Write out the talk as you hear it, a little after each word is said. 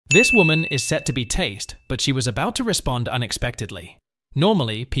This woman is set to be tased, but she was about to respond unexpectedly.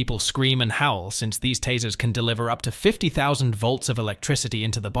 Normally, people scream and howl since these tasers can deliver up to 50,000 volts of electricity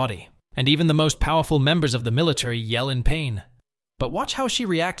into the body. And even the most powerful members of the military yell in pain. But watch how she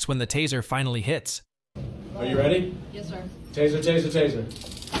reacts when the taser finally hits. Are you ready? Yes, sir. Taser, taser,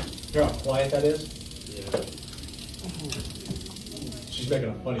 taser. Hear how quiet that is? Yeah. She's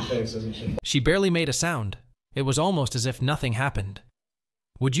making a funny face, isn't she? She barely made a sound. It was almost as if nothing happened.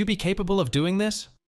 Would you be capable of doing this?